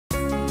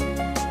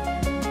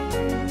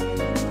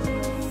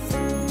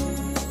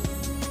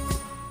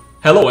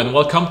Hello and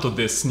welcome to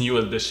this new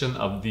edition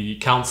of the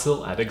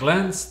Council at a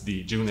Glance,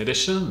 the June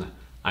edition.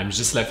 I'm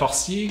Ghislain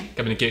Forcier,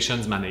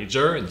 Communications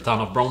Manager in the Town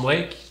of Brome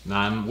Lake, and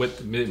I'm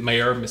with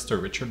Mayor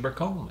Mr. Richard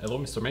Burcombe. Hello,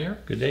 Mr. Mayor.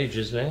 Good day,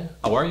 Ghislain.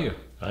 How are you?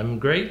 I'm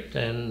great,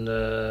 and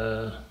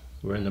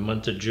we're in the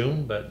month of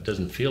June, but it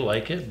doesn't feel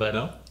like it, but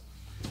No?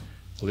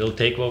 we'll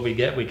take what we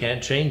get. We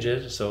can't change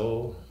it,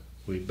 so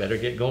we better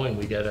get going.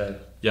 We got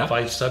Yeah.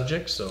 5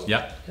 subjects, so...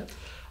 Yeah.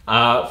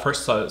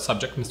 First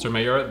subject, Mr.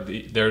 Mayor,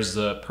 there's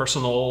a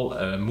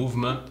personal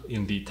movement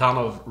in the Town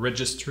of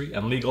Registry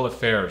and Legal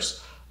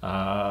Affairs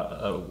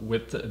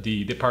with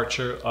the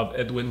departure of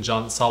Edwin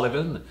John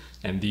Sullivan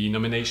and the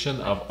nomination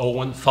of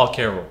Owen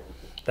Falcaro.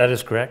 That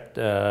is correct.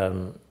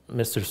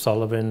 Mr.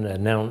 Sullivan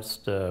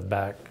announced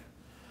back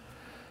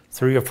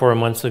 3 or 4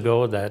 months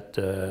ago that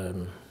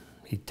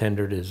he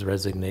tendered his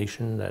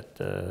resignation at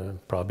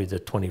probably the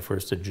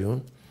 21st of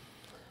June.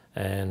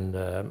 And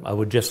I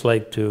would just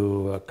like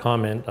to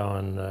comment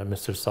on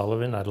Mr.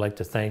 Sullivan. I'd like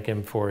to thank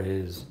him for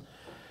his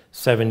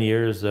 7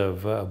 years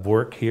of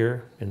work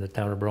here in the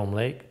Town of Brome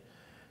Lake.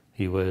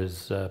 He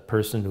was a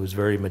person who was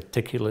very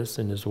meticulous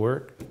in his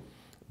work,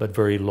 but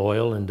very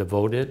loyal and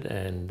devoted,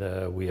 and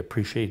we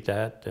appreciate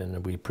that,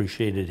 and we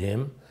appreciated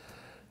him.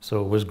 So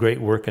it was great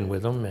working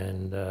with him,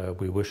 and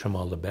we wish him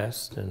all the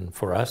best. And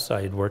for us,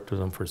 I had worked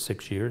with him for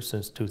 6 years,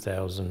 since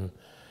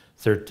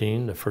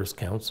 2013, the first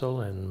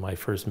council and my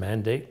first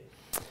mandate.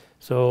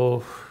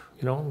 So,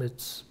 you know,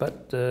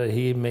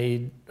 he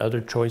made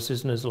other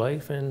choices in his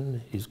life,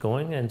 and he's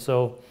going. And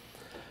so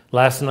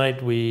last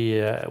night we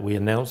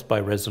announced by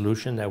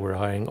resolution that we're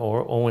hiring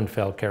Owen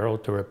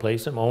Falcaro to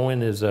replace him.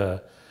 Owen is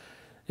a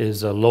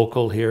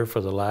local here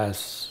for the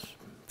last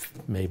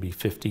maybe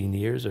 15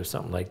 years or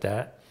something like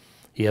that.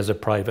 He has a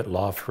private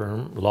law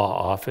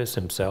office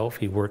himself.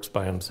 He works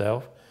by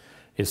himself.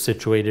 Is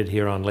situated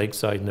here on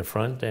Lakeside in the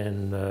front,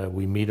 and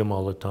we meet him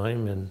all the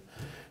time, and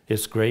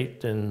it's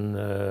great, and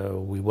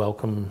we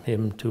welcome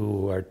him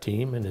to our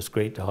team, and it's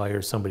great to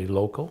hire somebody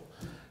local,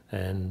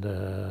 and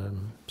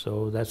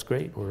so that's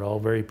great. We're all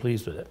very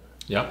pleased with it.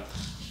 Yeah.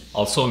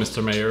 Also,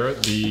 Mr. Mayor,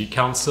 the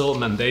council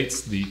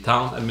mandates the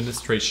town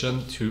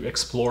administration to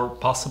explore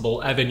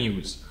possible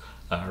avenues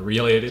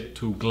related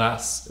to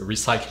glass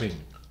recycling.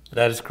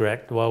 That is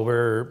correct. Well,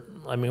 we're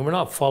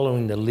not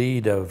following the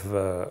lead of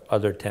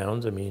other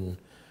towns. I mean,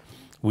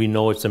 we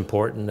know it's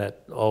important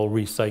that all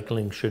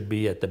recycling should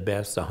be at the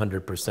best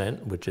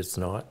 100%, which it's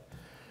not.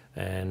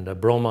 And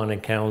Bromont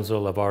and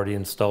Council have already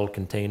installed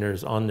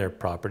containers on their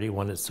property,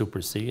 one at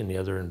Super C and the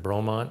other in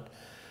Bromont.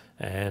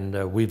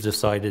 And we've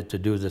decided to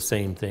do the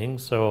same thing.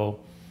 So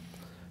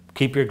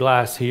keep your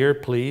glass here,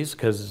 please,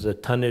 because the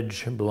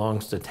tonnage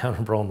belongs to Town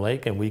of Brome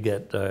Lake, and we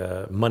get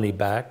money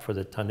back for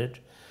the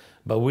tonnage.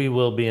 But we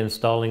will be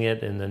installing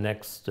it in the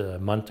next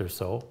month or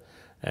so.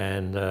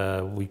 And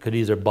we could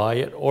either buy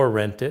it or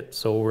rent it.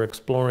 So we're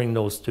exploring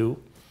those two.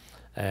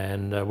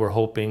 And we're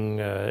hoping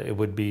it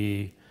would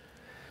be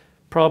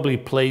probably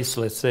placed,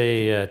 let's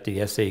say, at the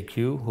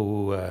SAQ,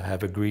 who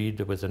have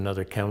agreed with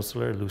another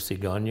councillor, Lucy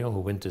Gagnon,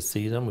 who went to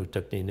see them, who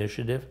took the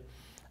initiative.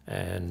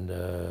 And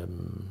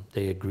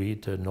they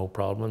agreed to no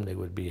problem. They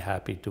would be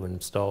happy to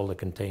install the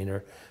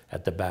container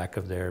at the back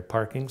of their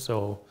parking.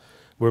 So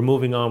we're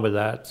moving on with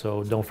that,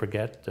 so don't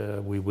forget,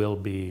 we will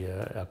be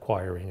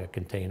acquiring a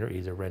container,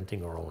 either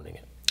renting or owning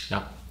it.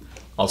 Yeah.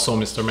 Also,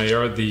 Mr.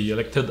 Mayor, the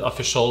elected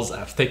officials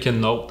have taken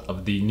note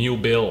of the new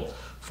bill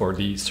for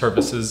the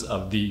services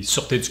of the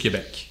Sûreté du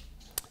Québec.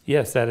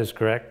 Yes, that is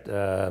correct.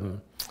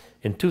 In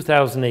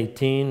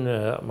 2018,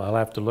 I'll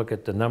have to look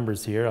at the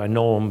numbers here. I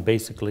know them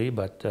basically,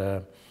 but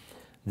the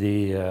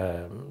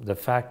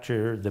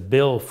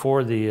bill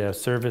for the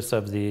service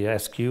of the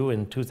SQ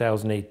in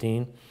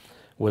 2018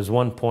 was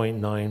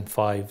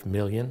 1.95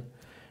 million,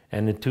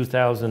 and in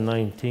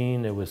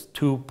 2019 it was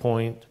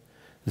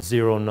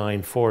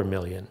 2.094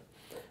 million.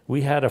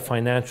 We had a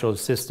financial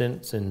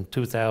assistance in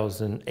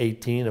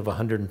 2018 of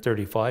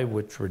 135,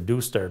 which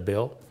reduced our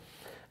bill,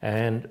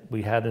 and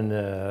we had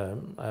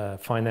a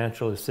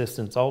financial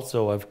assistance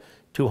also of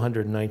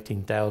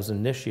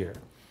 219,000 this year.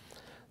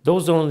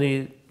 Those are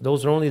only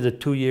the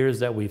 2 years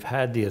that we've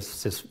had the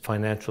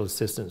financial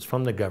assistance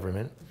from the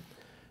government.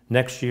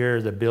 Next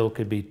year, the bill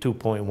could be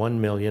 2.1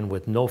 million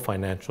with no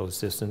financial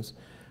assistance.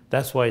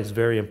 That's why it's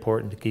very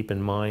important to keep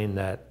in mind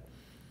that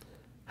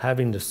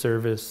having the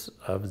service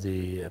of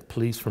the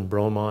police from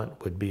Bromont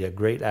would be a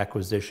great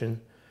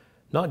acquisition,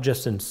 not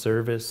just in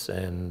service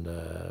and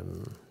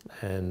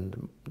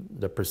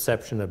the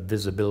perception of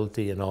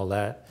visibility and all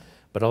that,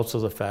 but also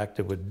the fact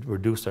it would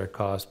reduce our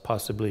costs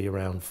possibly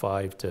around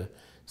 $500,000 to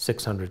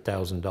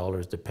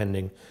 $600,000,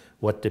 depending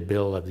what the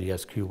bill of the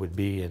SQ would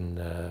be in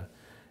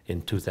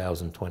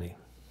 2020.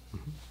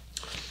 Mm-hmm.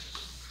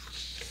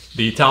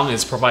 The town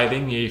is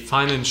providing a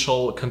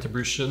financial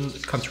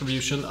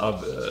contribution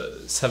of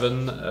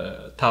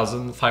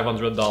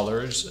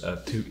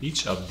 $7,500 to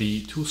each of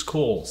the 2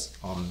 schools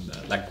on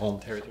Lac-Brome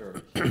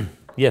territory.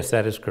 Yes,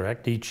 that is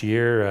correct. Each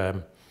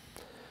year,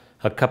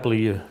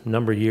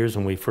 number of years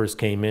when we first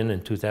came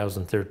in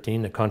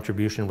 2013, the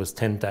contribution was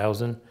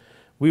 $10,000.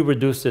 We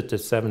reduced it to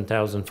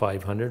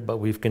 7,500, but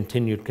we've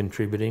continued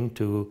contributing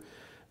to.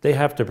 They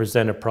have to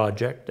present a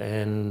project,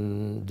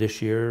 and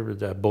this year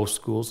both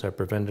schools have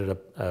presented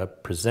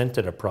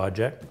a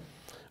project,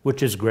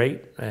 which is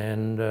great,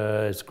 and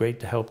it's great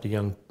to help the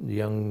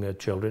young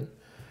children.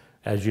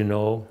 As you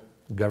know,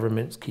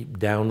 governments keep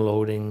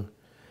downloading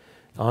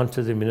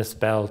onto the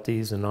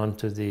municipalities and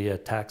onto the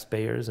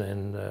taxpayers,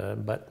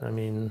 but I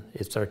mean,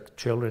 it's our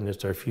children,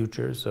 it's our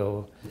future,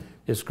 so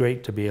it's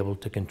great to be able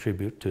to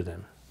contribute to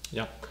them.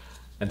 Yeah.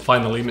 And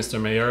finally,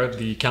 Mr. Mayor,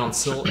 the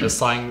council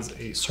assigns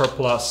a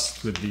surplus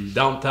to the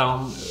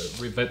downtown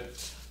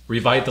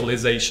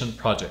revitalization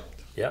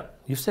project. Yeah,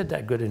 you said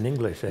that good in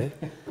English, eh?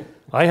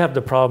 I have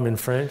the problem in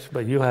French,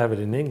 but you have it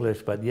in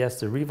English. But yes,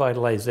 the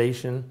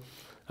revitalization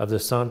of the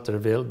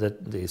centre-ville,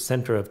 the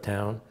center of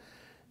town,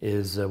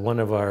 is one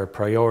of our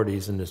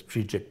priorities in the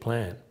strategic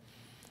plan.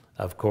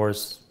 Of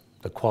course,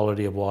 the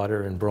quality of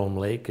water in Brome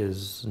Lake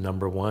is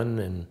 #1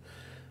 and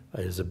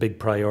is a big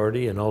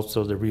priority, and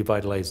also the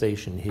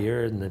revitalization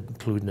here, and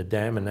including the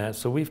dam and that.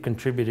 So we've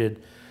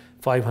contributed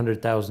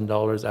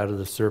 $500,000 out of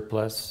the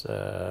surplus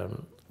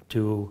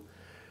to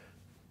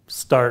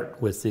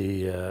start with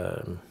the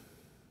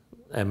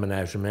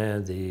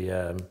aménagement,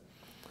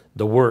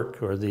 the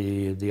work or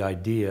the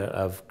idea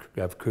of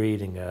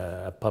creating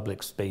a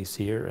public space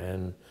here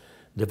and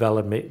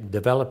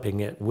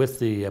developing it with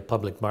the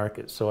public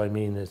market. So I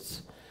mean,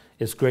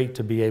 it's great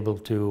to be able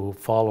to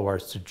follow our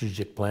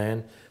strategic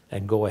plan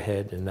and go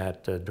ahead in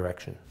that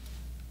direction.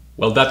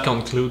 Well, that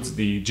concludes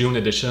the June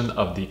edition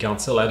of the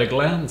Council at a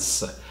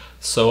Glance.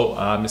 So,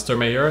 Mr.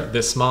 Mayor,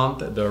 this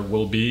month there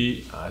will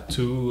be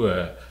 2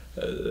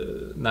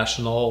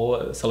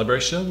 national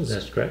celebrations.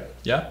 That's correct.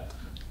 Yeah.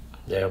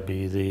 There'll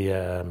be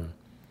the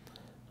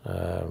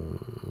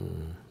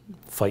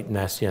Fête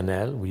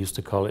Nationale. We used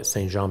to call it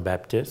Saint Jean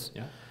Baptiste.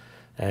 Yeah.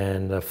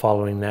 And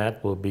following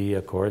that will be,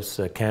 of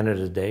course,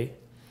 Canada Day.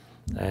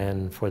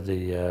 And for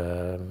the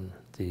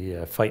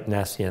Fête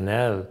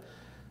Nationale,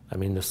 I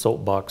mean, the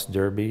soapbox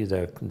derby,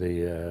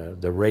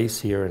 the race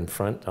here in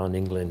front on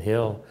England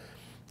Hill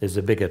is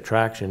a big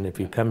attraction. If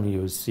you come,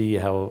 you see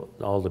how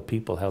all the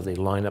people, how they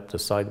line up the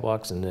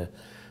sidewalks, and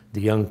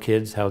the young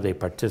kids, how they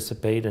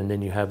participate. And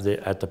then you have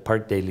at the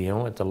Parc des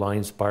Lions, at the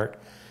Lions Park,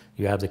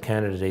 you have the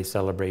Canada Day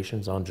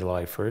celebrations on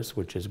July 1st,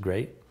 which is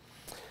great.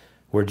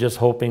 We're just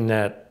hoping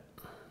that,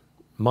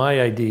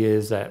 my idea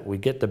is that we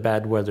get the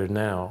bad weather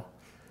now,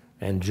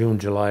 and June,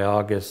 July,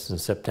 August, and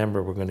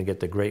September, we're going to get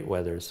the great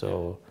weather.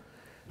 So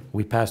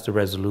we passed a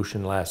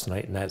resolution last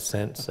night in that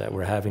sense that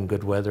we're having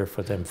good weather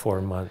for them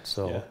 4 months.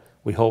 So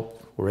we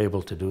hope we're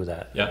able to do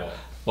that. Yeah.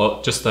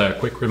 Well, just a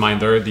quick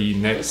reminder, the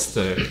next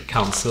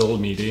council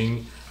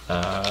meeting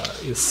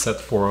is set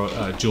for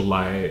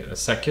July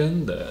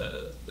 2nd,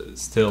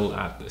 still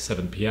at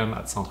 7 p.m.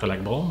 at Centre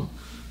Lac-Brome.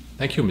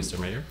 Thank you, Mr.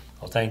 Mayor.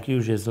 Well, thank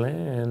you, Ghislain,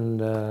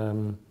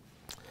 and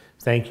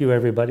thank you,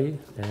 everybody.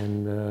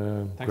 And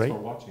thanks great. for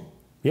watching.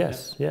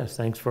 Yes, yes,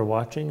 thanks for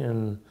watching,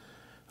 and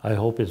I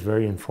hope it's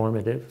very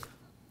informative,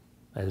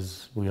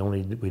 as we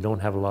don't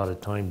have a lot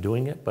of time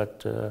doing it,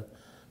 but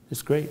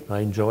it's great. I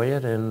enjoy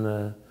it,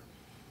 and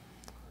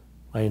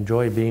I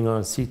enjoy being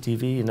on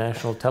CTV,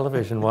 national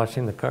television,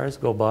 watching the cars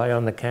go by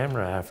on the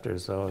camera after,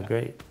 so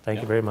great.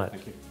 Thank you very much.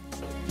 Thank you.